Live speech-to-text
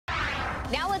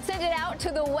Now let's send it out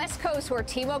to the West Coast where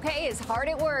Team OK is hard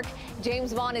at work.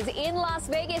 James Vaughn is in Las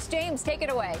Vegas. James, take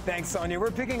it away. Thanks, Sonia.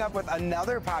 We're picking up with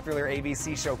another popular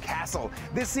ABC show, Castle.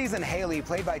 This season, Haley,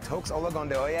 played by Toks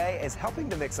Olagundoye, is helping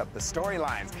to mix up the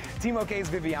storylines. Team OK's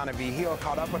Viviana Vigil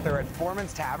caught up with her at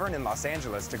Foreman's Tavern in Los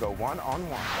Angeles to go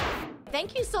one-on-one.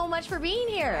 Thank you so much for being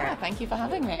here. Yeah, thank you for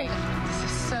having me.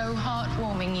 This is so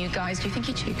heartwarming, you guys. Do you think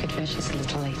you two could finish this a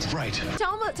little later? Right.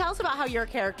 Tell us about how your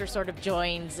character sort of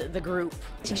joins the group.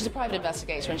 She's a private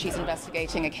investigator, and she's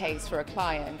investigating a case for a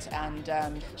client,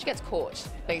 and she gets caught,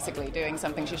 basically, doing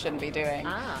something she shouldn't be doing.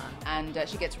 And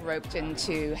she gets roped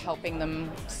into helping them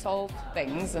solve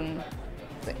things, and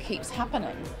it keeps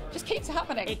happening. Just keeps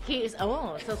happening. It keeps,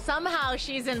 so somehow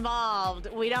she's involved.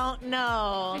 We don't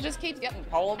know. She just keeps getting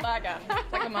pulled back in.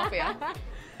 It's like a mafia.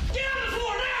 Get on the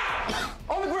floor now!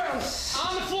 On the ground!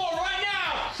 On the floor right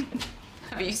now!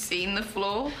 Have you seen the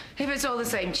floor? If it's all the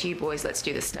same to you boys, let's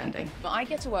do the standing. I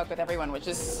get to work with everyone, which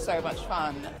is so much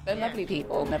fun. They're lovely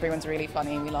people, and everyone's really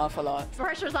funny, and we laugh a lot.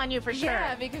 Pressure's on you for sure.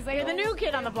 Yeah, because you're the new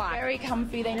kid on the block. Very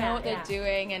comfy, they know what they're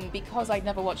doing, and because I'd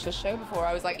never watched the show before,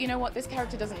 I was like, you know what, this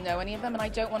character doesn't know any of them, and I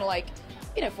don't want to, like,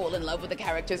 you know, fall in love with the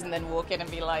characters and then walk in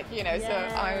and be like, you know, so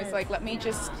I was like, let me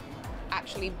just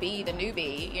actually be the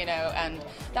newbie, you know, and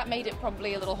that made it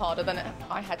probably a little harder than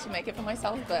I had to make it for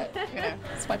myself, but, you know,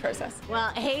 it's my process. Well,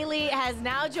 Haley has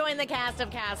now joined the cast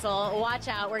of Castle. Watch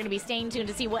out. We're going to be staying tuned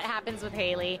to see what happens with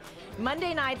Haley.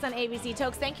 Monday nights on ABC.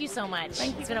 Toks, thank you so much.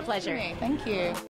 Thank you. It's been a pleasure. Thank you.